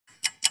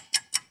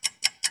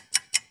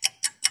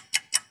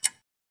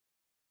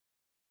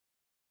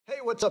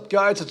What's up,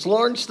 guys? It's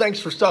Lawrence.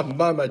 Thanks for stopping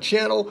by my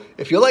channel.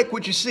 If you like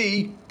what you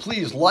see,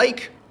 please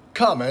like,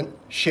 comment,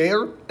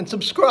 share, and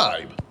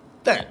subscribe.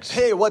 Thanks.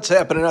 Hey, what's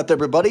happening out there,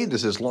 everybody?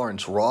 This is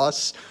Lawrence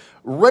Ross.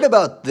 Read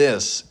about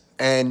this,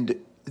 and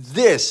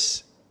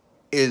this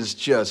is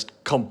just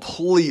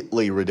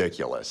completely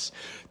ridiculous.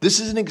 This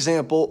is an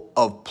example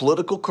of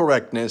political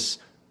correctness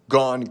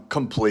gone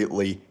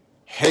completely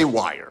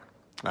haywire.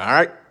 All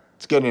right,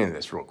 let's get into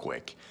this real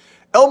quick.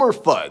 Elmer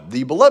Fudd,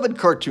 the beloved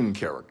cartoon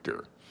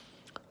character,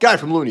 guy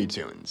from Looney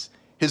Tunes.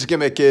 His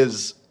gimmick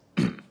is,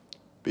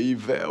 be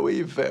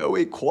very,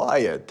 very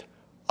quiet.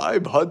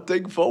 I'm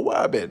hunting for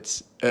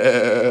rabbits.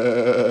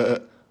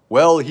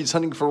 Well, he's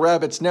hunting for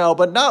rabbits now,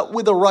 but not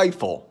with a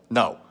rifle.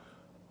 No,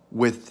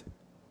 with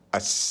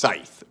a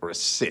scythe or a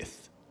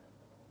scythe.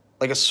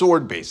 Like a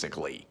sword,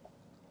 basically.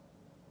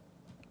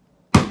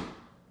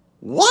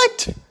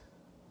 What?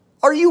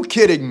 Are you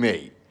kidding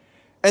me?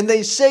 And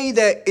they say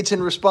that it's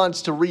in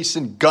response to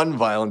recent gun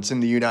violence in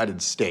the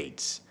United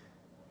States.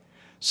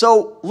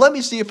 So let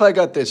me see if I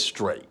got this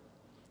straight.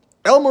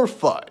 Elmer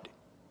Fudd,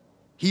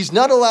 he's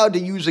not allowed to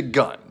use a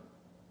gun.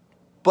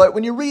 But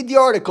when you read the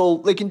article,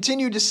 they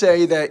continue to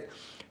say that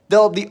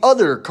there'll be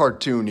other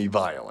cartoony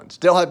violence.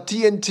 They'll have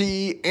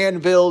TNT,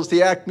 anvils,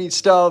 the Acme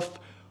stuff.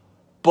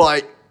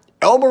 But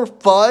Elmer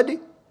Fudd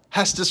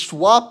has to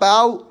swap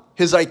out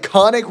his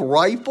iconic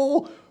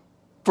rifle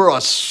for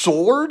a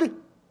sword?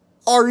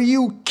 Are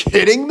you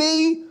kidding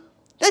me?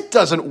 That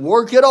doesn't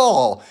work at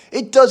all.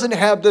 It doesn't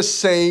have the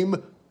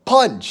same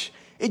punch.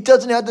 It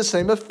doesn't have the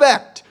same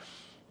effect.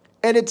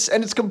 And it's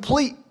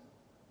complete.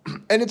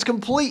 And it's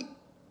complete.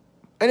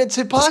 And it's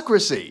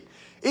hypocrisy.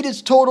 It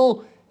is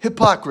total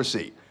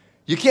hypocrisy.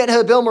 You can't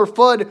have Elmer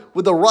Fudd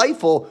with a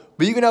rifle,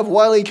 but you can have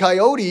Wile E.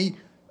 Coyote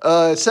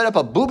set up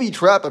a booby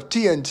trap of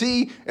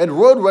TNT, and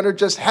Roadrunner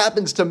just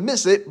happens to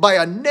miss it by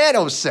a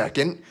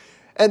nanosecond,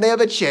 and they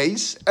have a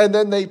chase, and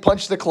then they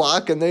punch the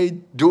clock, and they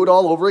do it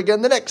all over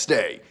again the next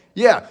day.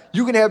 Yeah,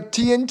 you can have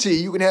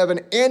TNT, you can have an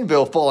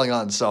anvil falling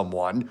on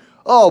someone.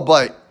 Oh,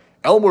 but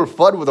Elmer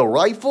Fudd with a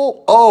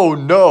rifle? Oh,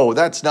 no,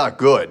 that's not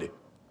good.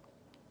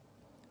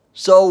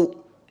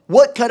 So,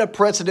 what kind of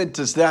precedent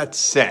does that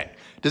set?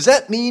 Does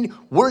that mean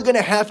we're going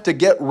to have to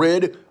get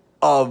rid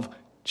of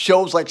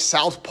shows like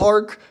South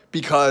Park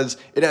because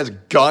it has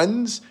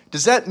guns?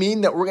 Does that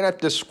mean that we're going to have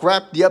to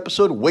scrap the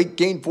episode Weight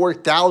Gain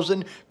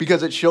 4000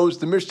 because it shows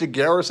the Mr.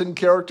 Garrison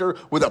character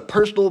with a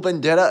personal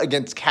vendetta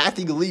against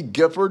Kathy Lee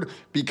Gifford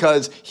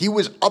because he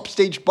was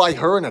upstaged by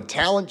her in a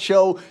talent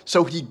show,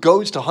 so he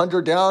goes to hunt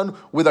her down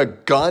with a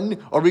gun?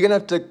 Are we going to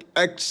have to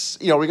X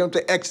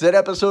that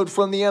episode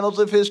from the annals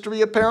of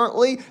history,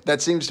 apparently?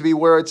 That seems to be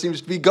where it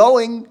seems to be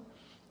going.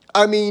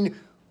 I mean,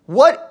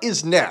 what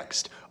is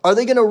next? Are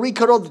they going to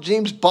recut all the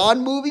James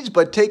Bond movies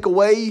but take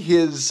away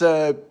his,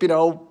 take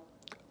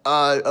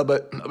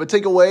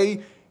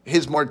away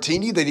his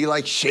martini that he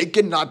likes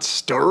shaken, not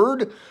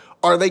stirred?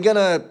 Are they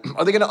gonna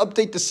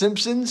update The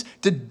Simpsons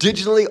to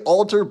digitally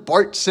alter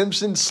Bart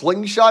Simpson's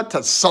slingshot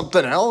to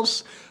something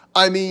else?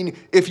 I mean,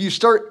 if you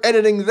start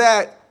editing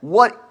that,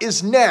 what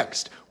is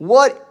next?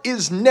 What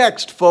is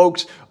next,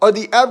 folks? Are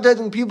the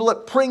advertising people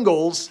at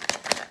Pringles,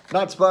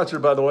 not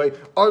sponsored by the way,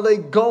 are they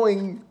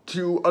going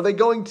to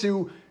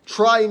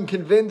try and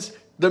convince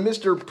the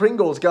Mr.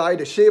 Pringles guy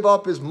to shave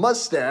off his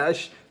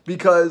mustache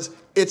because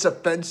it's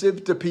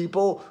offensive to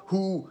people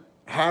who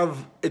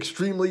have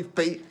extremely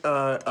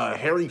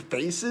hairy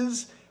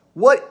faces?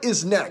 What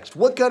is next?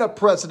 What kind of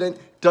precedent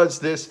does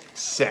this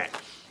set?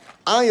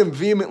 I am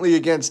vehemently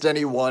against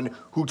anyone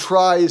who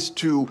tries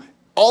to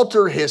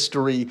alter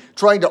history,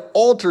 trying to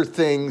alter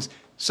things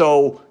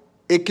so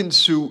it can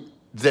suit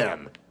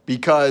them,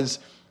 because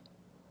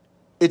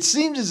it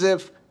seems as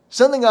if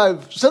something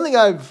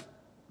I've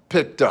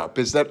picked up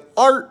is that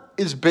art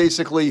is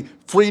basically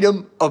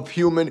freedom of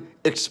human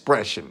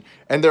expression.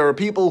 And there are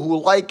people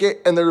who like it,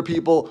 and there are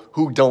people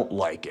who don't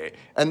like it.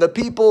 And the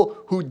people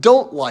who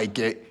don't like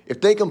it,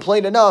 if they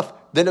complain enough,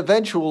 then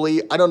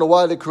eventually, I don't know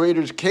why the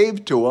creators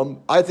caved to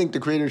them. I think the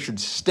creators should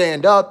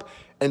stand up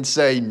and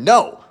say,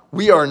 no,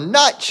 we are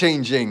not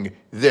changing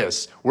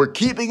this. We're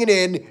keeping it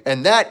in,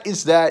 and that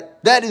is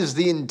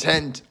the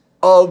intent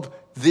of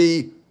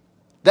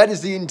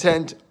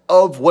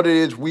what it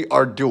is we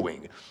are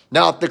doing.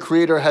 Now, if the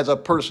creator has a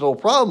personal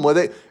problem with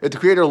it, if the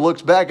creator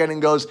looks back at it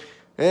and goes,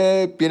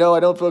 I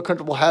don't feel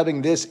comfortable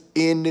having this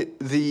in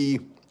the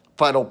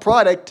final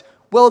product,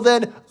 well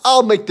then,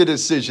 I'll make the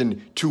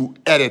decision to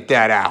edit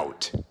that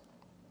out.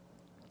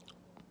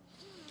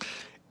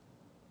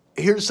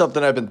 Here's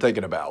something I've been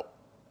thinking about.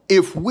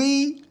 If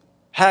we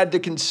had to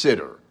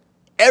consider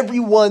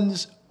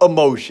everyone's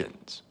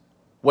emotions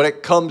when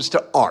it comes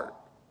to art,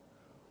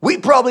 we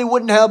probably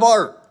wouldn't have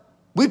art.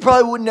 We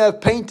probably wouldn't have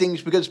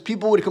paintings because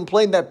people would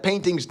complain that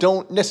paintings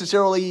don't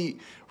necessarily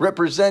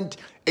represent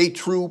a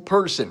true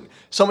person.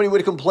 Somebody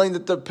would complain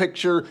that the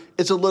picture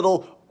is a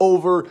little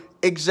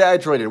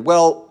over-exaggerated.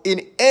 Well,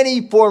 in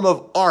any form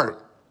of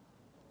art,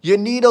 you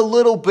need a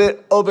little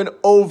bit of an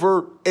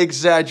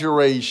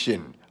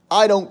over-exaggeration.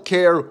 I don't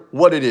care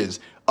what it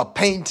is. A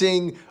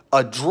painting,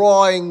 a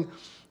drawing,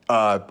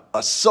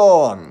 a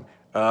song,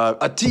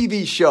 a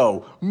TV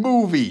show,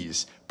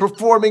 movies,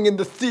 performing in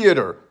the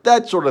theater,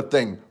 that sort of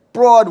thing,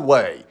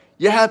 Broadway.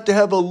 You have to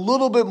have a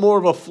little bit more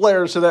of a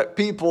flair so that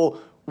people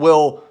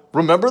will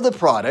remember the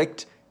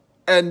product.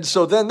 And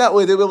so then that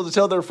way they'll be able to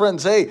tell their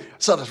friends, hey, I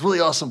saw this really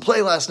awesome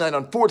play last night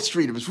on 4th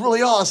Street. It was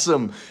really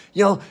awesome.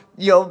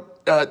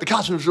 The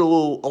costumes are a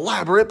little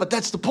elaborate, but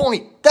that's the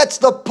point. That's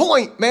the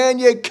point, man.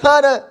 You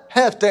kind of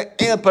have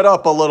to amp it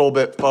up a little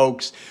bit,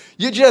 folks.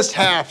 You just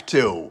have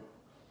to.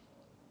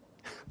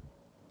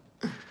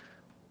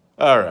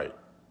 All right.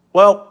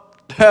 Well,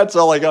 that's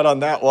all I got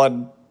on that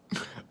one.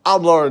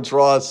 I'm Lawrence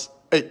Ross.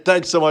 Hey,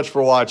 thanks so much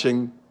for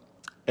watching,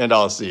 and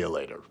I'll see you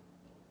later.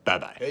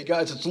 Bye-bye. Hey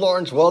guys, it's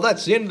Lawrence. Well,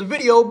 that's the end of the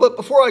video, but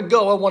before I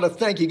go, I want to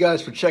thank you guys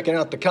for checking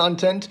out the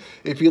content.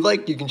 If you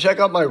like, you can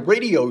check out my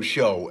radio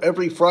show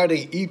every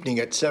Friday evening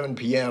at 7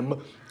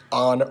 p.m.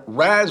 on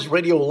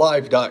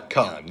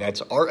rasradiolive.com.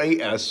 That's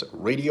R-A-S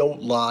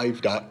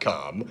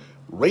radiolive.com,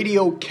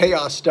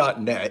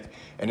 radiochaos.net,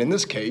 and in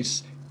this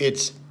case,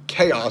 it's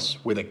chaos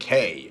with a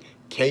K,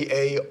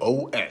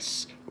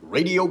 K-A-O-S,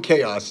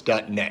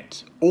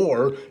 radiochaos.net,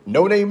 or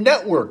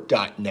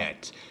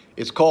nonamenetwork.net.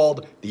 It's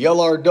called the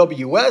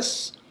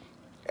LRWS,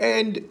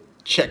 and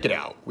check it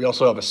out. We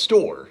also have a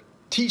store,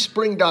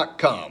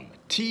 teespring.com,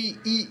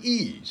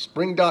 T-E-E,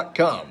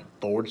 spring.com,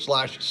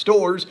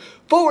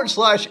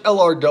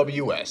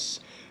 /stores/LRWS.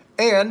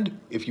 And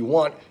if you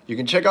want, you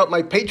can check out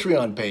my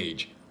Patreon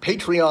page,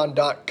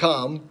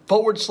 patreon.com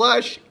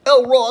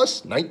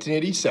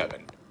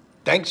 /LRoss1987.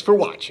 Thanks for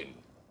watching.